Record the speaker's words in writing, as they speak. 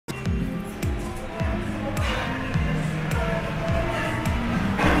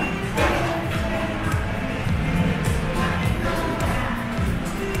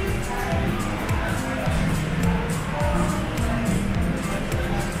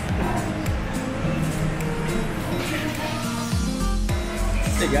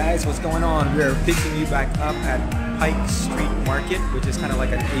Guys, what's going on? We're picking you back up at Pike Street Market, which is kind of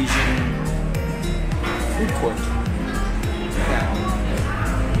like an Asian food court. Yeah.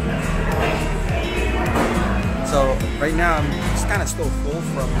 So right now I'm just kind of still full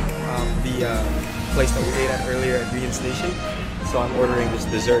from the place that we ate at earlier at Union Station. So I'm ordering this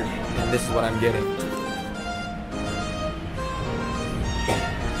dessert, and this is what I'm getting.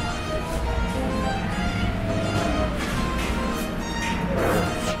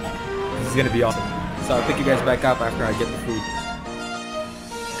 This is gonna be awesome. So I'll pick you guys back up after I get the food.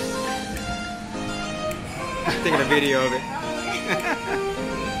 Taking a video of it.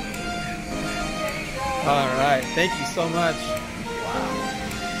 Alright, thank you so much. Wow.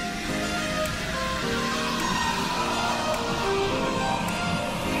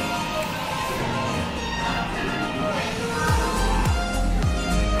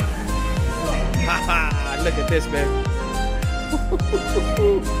 Haha, look at this, babe.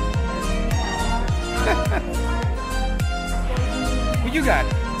 What you got?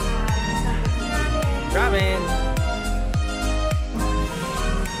 Ramen.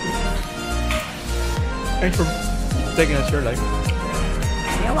 Thanks for taking us here, like.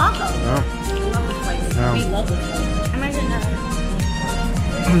 You're welcome. Yeah. We love this place. Yeah. We love this place. Imagine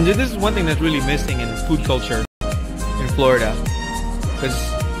that. This is one thing that's really missing in food culture in Florida, because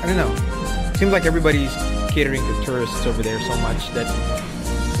I don't know, it seems like everybody's catering to tourists over there so much that,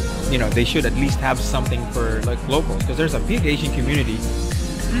 you know, they should at least have something for like locals, because there's a big Asian community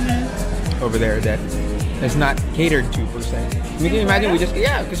over there that is not catered to per se. I mean, can you imagine we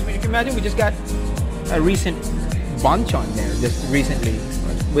just got a recent banchan there just recently,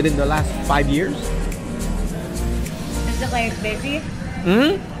 within the last 5 years. Is it like busy?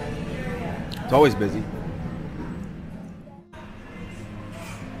 It's always busy.